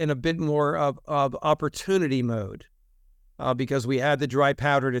were in a bit more of opportunity mode because we had the dry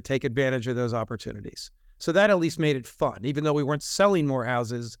powder to take advantage of those opportunities. So that at least made it fun. Even though we weren't selling more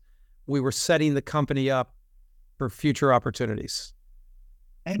houses, we were setting the company up for future opportunities.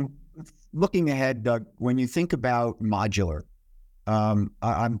 And looking ahead, Doug, when you think about modular,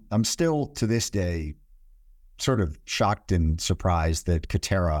 I'm still to this day sort of shocked and surprised that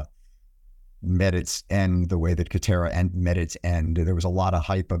Katerra met its end the way that Katerra met its end. There was a lot of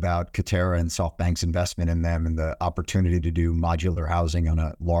hype about Katerra and SoftBank's investment in them and the opportunity to do modular housing on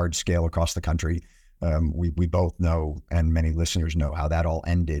a large scale across the country. We both know, and many listeners know, how that all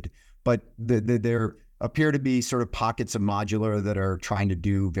ended. But there appear to be sort of pockets of modular that are trying to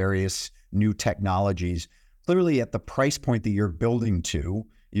do various new technologies. Clearly, at the price point that you're building to,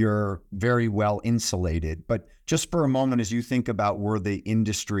 you're very well insulated. But just for a moment, as you think about where the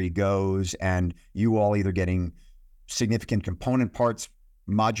industry goes and you all either getting significant component parts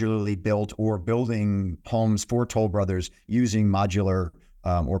modularly built or building homes for Toll Brothers using modular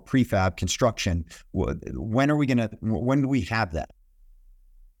or prefab construction, when do we have that?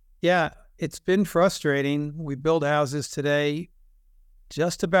 Yeah, it's been frustrating. We build houses today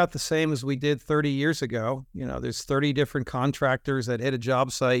just about the same as we did 30 years ago. There's 30 different contractors that hit a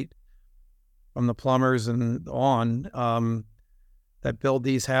job site, from the plumbers and on. that build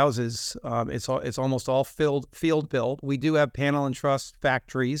these houses. It's almost all field built. We do have panel and truss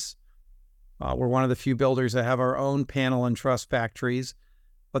factories. We're one of the few builders that have our own panel and truss factories,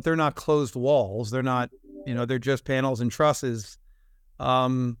 but they're not closed walls. They're not, they're just panels and trusses.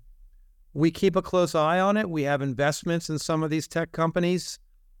 We keep a close eye on it. We have investments in some of these tech companies.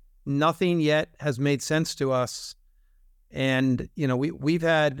 Nothing yet has made sense to us. And, we've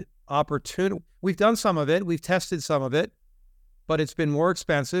had opportunity. We've done some of it. We've tested some of it, but it's been more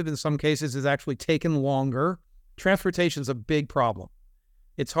expensive. In some cases, it's actually taken longer. Transportation is a big problem.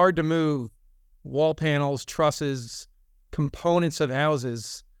 It's hard to move wall panels, trusses, components of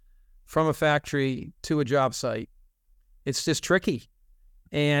houses from a factory to a job site. It's just tricky.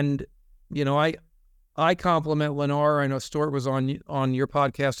 And, I compliment Lennar. I know Stuart was on your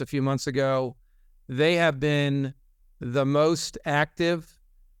podcast a few months ago. They have been the most active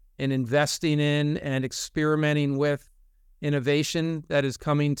in investing in and experimenting with innovation that is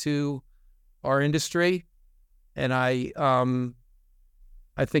coming to our industry. And I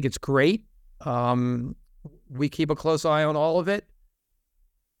think it's great. We keep a close eye on all of it.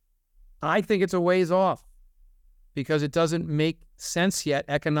 I think it's a ways off because it doesn't make sense yet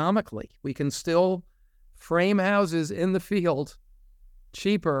economically. We can still frame houses in the field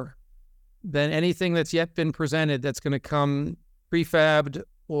cheaper than anything that's yet been presented that's going to come prefabbed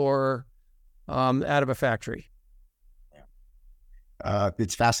or out of a factory.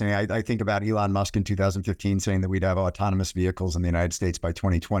 It's fascinating. I think about Elon Musk in 2015 saying that we'd have autonomous vehicles in the United States by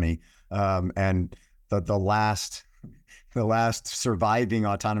 2020. And the last surviving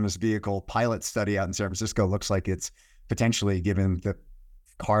autonomous vehicle pilot study out in San Francisco looks like it's potentially, given the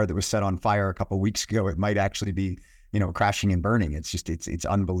car that was set on fire a couple of weeks ago, it might actually be, crashing and burning. It's just, it's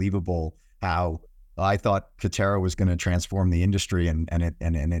unbelievable how I thought Katera was going to transform the industry and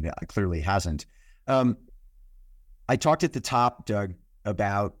it clearly hasn't. I talked at the top, Doug,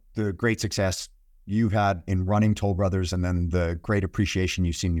 about the great success you've had in running Toll Brothers and then the great appreciation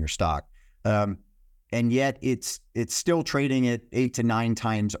you've seen in your stock. And yet it's still trading at 8 to 9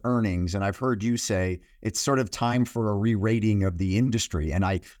 times earnings. And I've heard you say it's sort of time for a re-rating of the industry. And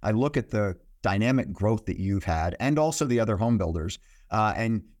I look at the dynamic growth that you've had and also the other home builders.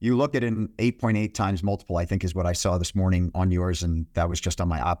 And you look at an 8.8 times multiple, I think is what I saw this morning on yours. And that was just on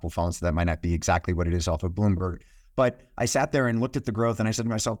my Apple phone. So that might not be exactly what it is off of Bloomberg. But I sat there and looked at the growth and I said to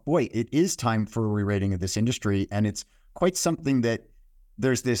myself, boy, it is time for a re-rating of this industry. And it's quite something that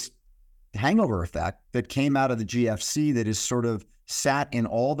there's this hangover effect that came out of the GFC that is sort of sat in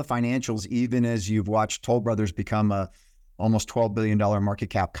all the financials, even as you've watched Toll Brothers become a almost $12 billion market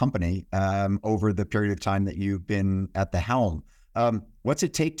cap company over the period of time that you've been at the helm. What's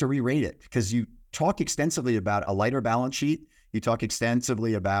it take to re-rate it? Because you talk extensively about a lighter balance sheet. You talk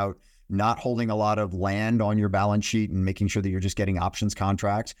extensively about not holding a lot of land on your balance sheet and making sure that you're just getting options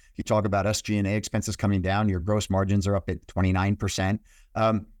contracts. You talk about SG&A expenses coming down. Your gross margins are up at 29%.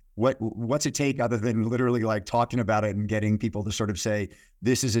 What's it take other than literally like talking about it and getting people to sort of say,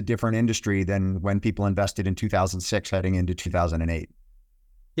 this is a different industry than when people invested in 2006 heading into 2008?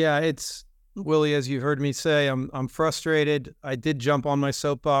 Yeah, it's, Willie, as you heard me say, I'm frustrated. I did jump on my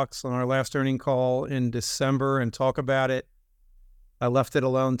soapbox on our last earnings call in December and talk about it. I left it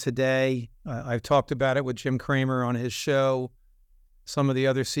alone today. I've talked about it with Jim Cramer on his show. Some of the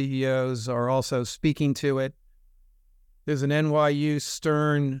other CEOs are also speaking to it. There's an NYU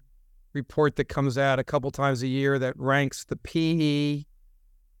Stern report that comes out a couple times a year that ranks the PE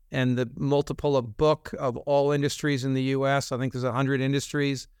and the multiple of book of all industries in the U.S. I think there's 100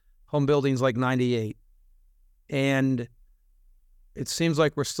 industries. Home building's like 98. And it seems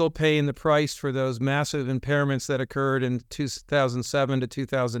like we're still paying the price for those massive impairments that occurred in 2007 to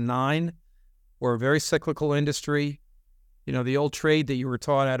 2009. We're a very cyclical industry. The old trade that you were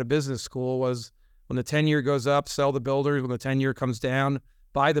taught out of business school was when the 10-year goes up, sell the builders. When the 10-year comes down,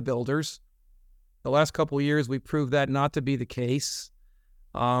 buy the builders. The last couple of years, we proved that not to be the case.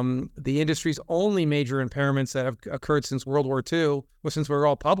 The industry's only major impairments that have occurred since World War II, since we were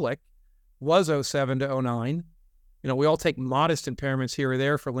all public, was 07 to 09. We all take modest impairments here or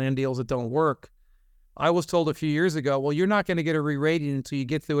there for land deals that don't work. I was told a few years ago, well, you're not going to get a re-rating until you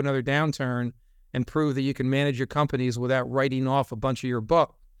get through another downturn and prove that you can manage your companies without writing off a bunch of your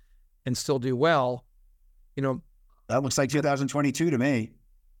book and still do well. That looks like 2022 to me.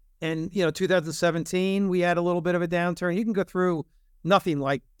 And, 2017, we had a little bit of a downturn. You can go through nothing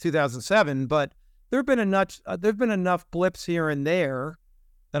like 2007, but there've been enough blips here and there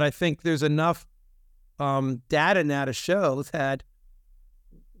that I think there's enough data now to show that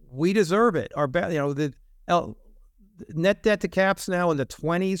we deserve it. The net debt to caps now in the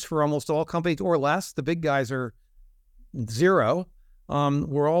 20s for almost all companies or less. The big guys are 0.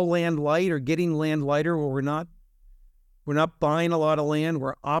 We're all land light or getting land lighter, where we're not buying a lot of land.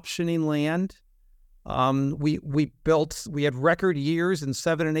 We're optioning land. We had record years in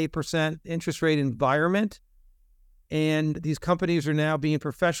 7% and 8% interest rate environment. And these companies are now being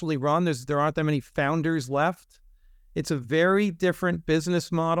professionally run. There aren't that many founders left. It's a very different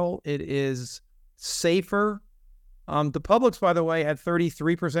business model. It is safer. The publics, by the way, had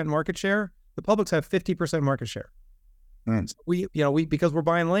 33% market share. The publics have 50% market share. So because we're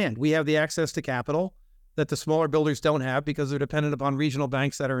buying land, we have the access to capital that the smaller builders don't have because they're dependent upon regional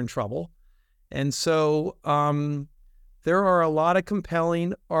banks that are in trouble. And so there are a lot of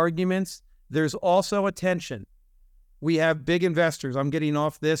compelling arguments. There's also a tension. We have big investors. I'm getting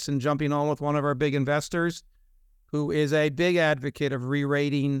off this and jumping on with one of our big investors who is a big advocate of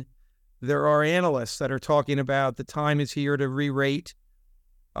re-rating. There are analysts that are talking about the time is here to re-rate.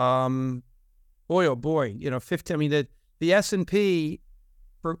 Boy, oh boy, 15. I mean, the S&P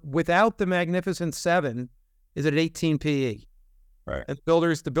without the Magnificent Seven is at 18 PE. Right. And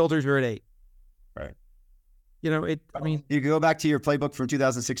the builders are at 8. Right. You can go back to your playbook from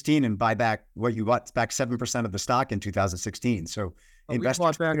 2016 and buy back what you bought back 7% of the stock in 2016. So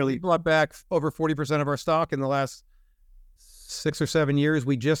investors we bought back over 40% of our stock in the last 6 or 7 years.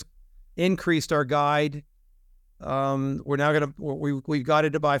 We just increased our guide. We're now we've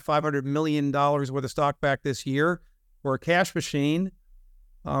guided to buy $500 million worth of stock back this year. We're a cash machine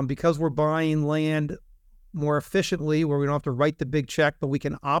because we're buying land more efficiently, where we don't have to write the big check, but we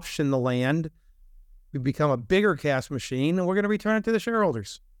can option the land. We've become a bigger cash machine, and we're going to return it to the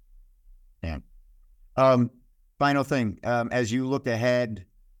shareholders. Yeah. Final thing, as you look ahead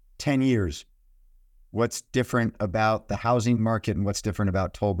 10 years, what's different about the housing market and what's different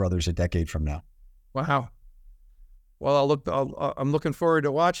about Toll Brothers a decade from now? Wow. Well, I'm looking forward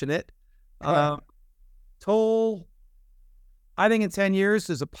to watching it. Toll, I think in 10 years,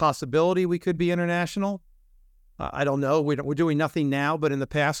 there's a possibility we could be international. I don't know. We're doing nothing now, but in the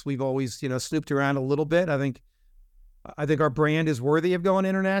past, we've always, snooped around a little bit. I think our brand is worthy of going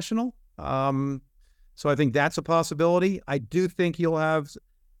international. So I think that's a possibility. I do think you'll have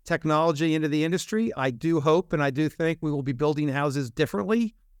technology into the industry. I do hope, and I do think we will be building houses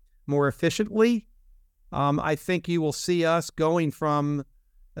differently, more efficiently. I think you will see us going from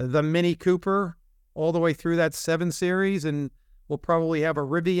the Mini Cooper all the way through that 7 Series, and we'll probably have a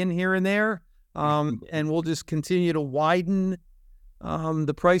Rivian here and there. And we'll just continue to widen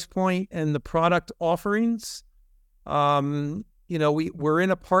the price point and the product offerings. We're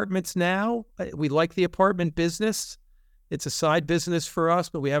in apartments now. We like the apartment business. It's a side business for us,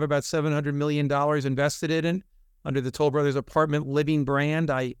 but we have about $700 million invested in it under the Toll Brothers Apartment Living brand.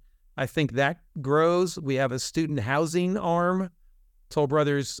 I think that grows. We have a student housing arm, Toll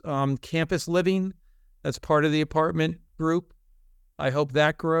Brothers Campus Living. That's part of the apartment group. I hope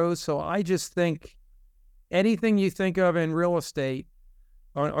that grows. So I just think anything you think of in real estate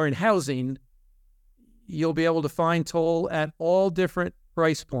or in housing, you'll be able to find Toll at all different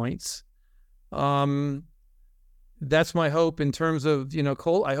price points. That's my hope in terms of,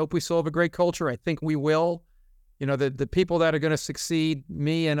 I hope we still have a great culture. I think we will. The people that are going to succeed,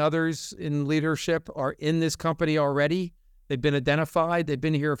 me and others in leadership, are in this company already. They've been identified. They've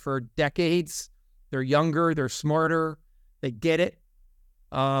been here for decades. They're younger. They're smarter. They get it.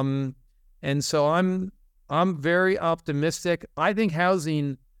 And so I'm very optimistic. I think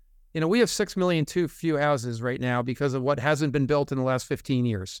housing, we have 6 million too few houses right now because of what hasn't been built in the last 15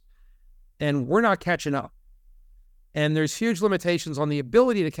 years. And we're not catching up. And there's huge limitations on the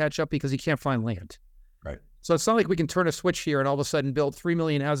ability to catch up because you can't find land. Right. So it's not like we can turn a switch here and all of a sudden build 3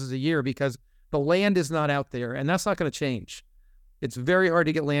 million houses a year because the land is not out there, and that's not going to change. It's very hard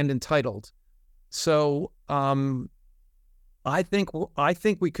to get land entitled. So I think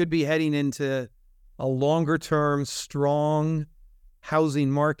we could be heading into a longer-term, strong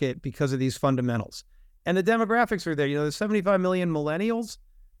housing market because of these fundamentals. And the demographics are there. There's 75 million millennials.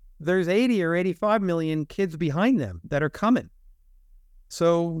 There's 80 or 85 million kids behind them that are coming.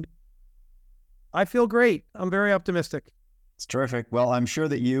 So I feel great. I'm very optimistic. It's terrific. Well, I'm sure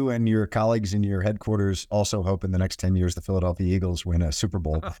that you and your colleagues in your headquarters also hope in the next 10 years the Philadelphia Eagles win a Super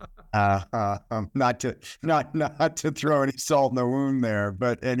Bowl. Not to throw any salt in the wound there,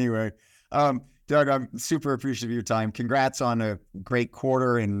 but anyway, Doug, I'm super appreciative of your time. Congrats on a great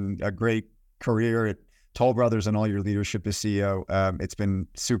quarter and a great career at Toll Brothers and all your leadership as CEO. It's been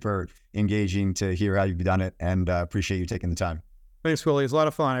super engaging to hear how you've done it, and appreciate you taking the time. Thanks, Willie. It's a lot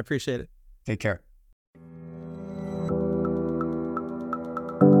of fun. I appreciate it. Take care.